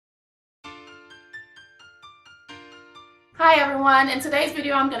Hi everyone, in today's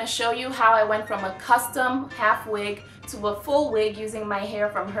video I'm going to show you how I went from a custom half wig to a full wig using my hair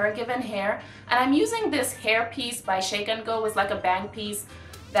from HerGivenHair. And I'm using this hair piece by Shake and Go. It's like a bang piece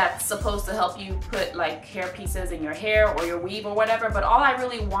that's supposed to help you put like hair pieces in your hair or your weave or whatever, but all I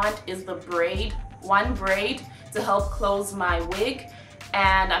really want is the braid, one braid to help close my wig.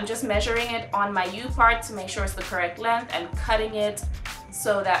 And I'm just measuring it on my U part to make sure it's the correct length and cutting it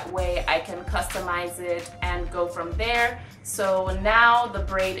so that way I can customize it and go from there. So now the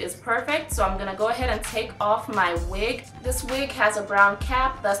braid is perfect, so I'm gonna go ahead and take off my wig. This wig has a brown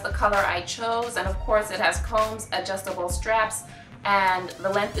cap, that's the color I chose, and of course it has combs, adjustable straps, and the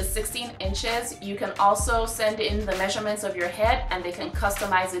length is 16 inches. You can also send in the measurements of your head and they can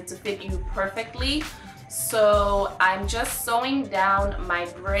customize it to fit you perfectly. So I'm just sewing down my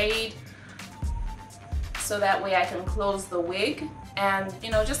braid so that way I can close the wig. And you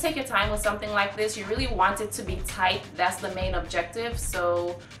know, just take your time with something like this. You really want it to be tight. That's the main objective.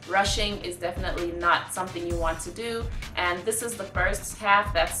 So rushing is definitely not something you want to do. And this is the first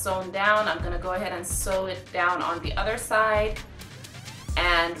half that's sewn down. I'm gonna go ahead and sew it down on the other side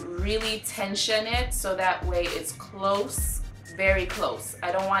and really tension it so that way it's close, very close.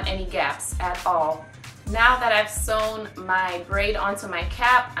 I don't want any gaps at all. Now that I've sewn my braid onto my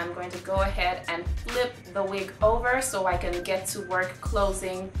cap, I'm going to go ahead and flip the wig over so I can get to work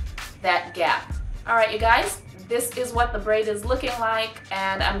closing that gap. Alright you guys, this is what the braid is looking like,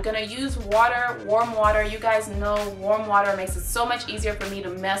 and I'm gonna use water, warm water. You guys know warm water makes it so much easier for me to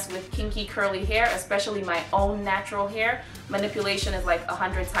mess with kinky curly hair, especially my own natural hair. Manipulation is like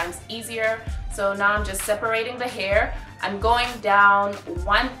 100 times easier. So now I'm just separating the hair. I'm going down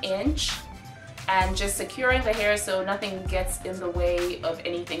 1 inch and just securing the hair so nothing gets in the way of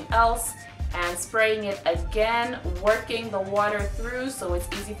anything else, and spraying it again, working the water through so it's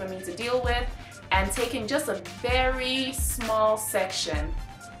easy for me to deal with, and taking just a very small section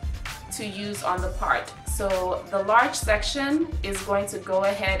to use on the part. So the large section is going to go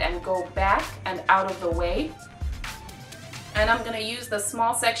ahead and go back and out of the way, and I'm going to use the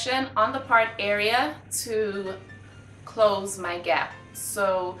small section on the part area to close my gap.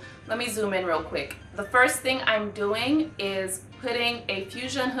 So let me zoom in real quick. The first thing I'm doing is putting a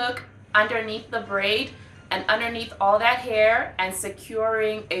fusion hook underneath the braid and underneath all that hair and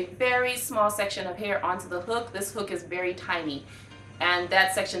securing a very small section of hair onto the hook. This hook is very tiny and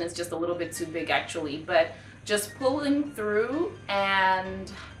that section is just a little bit too big actually, but just pulling through,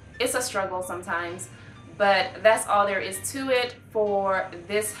 and it's a struggle sometimes, but that's all there is to it for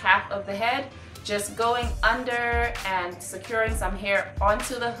this half of the head. Just going under and securing some hair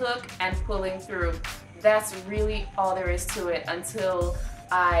onto the hook and pulling through. That's really all there is to it until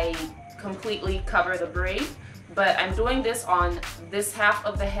I completely cover the braid. But I'm doing this on this half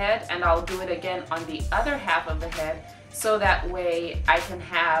of the head, and I'll do it again on the other half of the head so that way I can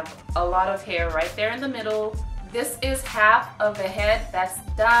have a lot of hair right there in the middle. This is half of the head that's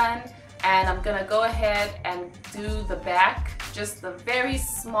done, and I'm gonna go ahead and do the back, just the very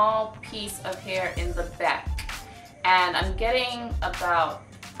small piece of hair in the back. And I'm getting about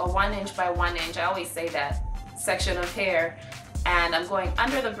a 1 inch by 1 inch, I always say that, section of hair, and I'm going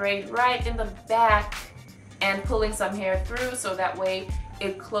under the braid right in the back and pulling some hair through so that way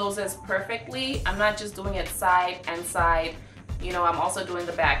it closes perfectly. I'm not just doing it side and side, you know, I'm also doing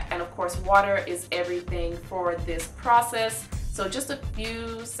the back. And of course water is everything for this process. So just a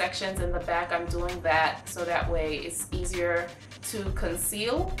few sections in the back, I'm doing that so that way it's easier to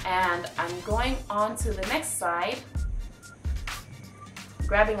conceal. And I'm going on to the next side,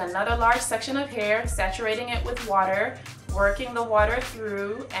 grabbing another large section of hair, saturating it with water, working the water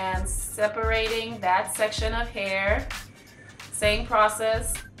through and separating that section of hair. Same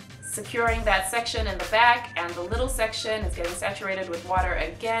process, securing that section in the back, and the little section is getting saturated with water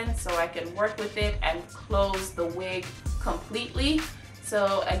again so I can work with it and close the wig completely.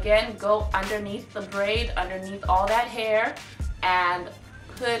 So again, go underneath the braid, underneath all that hair, and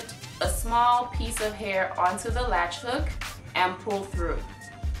put a small piece of hair onto the latch hook and pull through.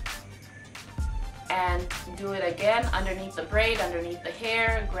 And do it again underneath the braid, underneath the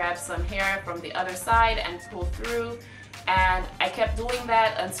hair, grab some hair from the other side and pull through. And I kept doing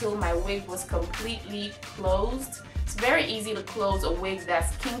that until my wig was completely closed. It's very easy to close a wig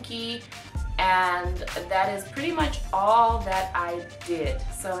that's kinky, and that is pretty much all that I did.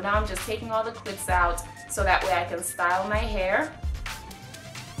 So now I'm just taking all the clips out so that way I can style my hair.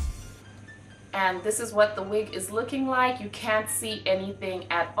 And this is what the wig is looking like. You can't see anything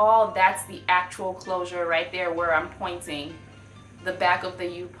at all. That's the actual closure right there where I'm pointing. the back of the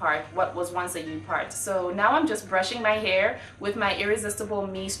U part, what was once a U part. So now I'm just brushing my hair with my Irresistible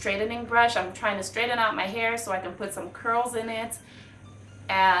Me straightening brush. I'm trying to straighten out my hair so I can put some curls in it.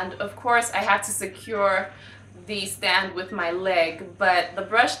 And of course I have to secure the stand with my leg, but the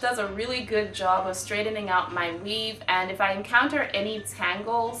brush does a really good job of straightening out my weave. And if I encounter any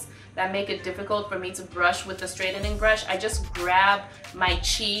tangles that make it difficult for me to brush with the straightening brush, I just grab my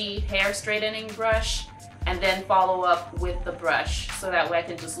Chi hair straightening brush and then follow up with the brush, so that way I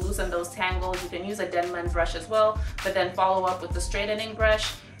can just loosen those tangles. You can use a Denman brush as well, but then follow up with the straightening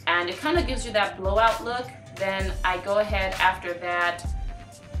brush, and it kind of gives you that blowout look. Then I go ahead after that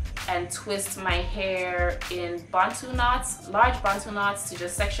and twist my hair in bantu knots, large bantu knots, to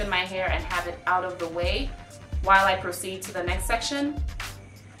just section my hair and have it out of the way while I proceed to the next section.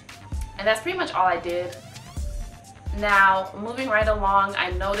 And that's pretty much all I did. Now, moving right along, I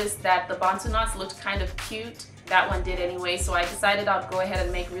noticed that the bantu knots looked kind of cute. That one did anyway, so I decided I'd go ahead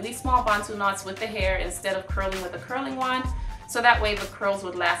and make really small bantu knots with the hair instead of curling with a curling wand, so that way the curls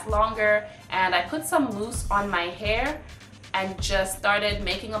would last longer. And I put some mousse on my hair and just started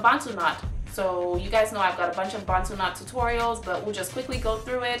making a bantu knot. So you guys know I've got a bunch of bantu knot tutorials, but we'll just quickly go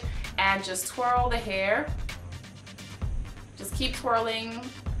through it and just twirl the hair. Just keep twirling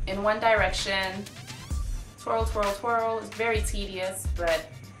in one direction. Twirl, twirl, twirl. It's very tedious, but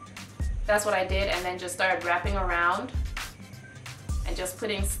that's what I did. And then just started wrapping around and just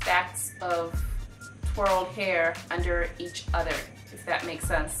putting stacks of twirled hair under each other, if that makes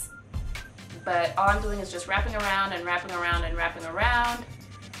sense. But all I'm doing is just wrapping around and wrapping around and wrapping around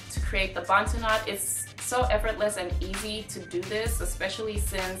to create the bantu knot. It's so effortless and easy to do this, especially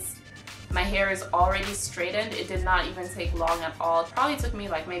since my hair is already straightened. It did not even take long at all. It probably took me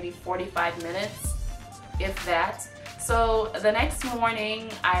like maybe 45 minutes, if that. So the next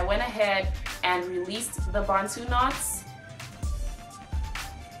morning I went ahead and released the bantu knots,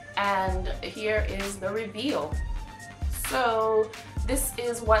 and here is the reveal. So this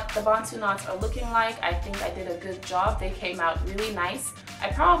is what the bantu knots are looking like. I think I did a good job. They came out really nice. I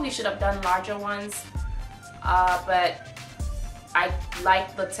probably should have done larger ones, but I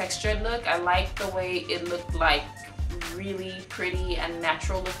like the textured look. I like the way it looked like really pretty and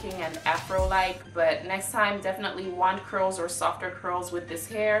natural looking and afro-like. But next time, definitely wand curls or softer curls with this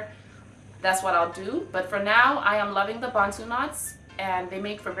hair. That's what I'll do. But for now, I am loving the bantu knots, and they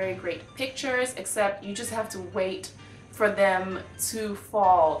make for very great pictures, except you just have to wait for them to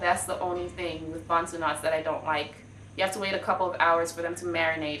fall. That's the only thing with bantu knots that I don't like. You have to wait a couple of hours for them to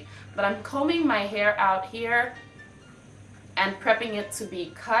marinate. But I'm combing my hair out here and prepping it to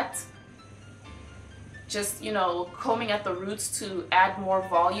be cut. Just, you know, combing at the roots to add more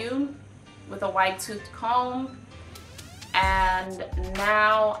volume with a wide toothed comb. And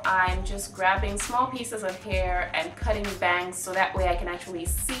now I'm just grabbing small pieces of hair and cutting bangs so that way I can actually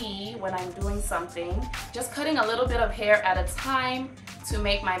see when I'm doing something. Just cutting a little bit of hair at a time to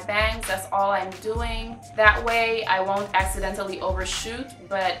make my bangs. That's all I'm doing. That way I won't accidentally overshoot,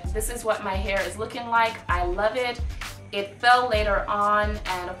 but this is what my hair is looking like. I love it. It fell later on,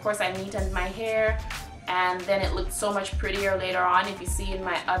 and of course I neatened my hair, and then it looked so much prettier later on. If you see in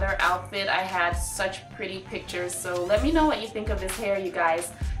my other outfit, I had such pretty pictures. So let me know what you think of this hair, you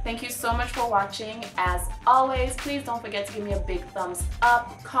guys. Thank you so much for watching. As always, please don't forget to give me a big thumbs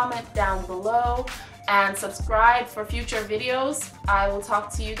up, comment down below, and subscribe for future videos. I will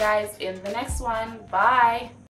talk to you guys in the next one. Bye!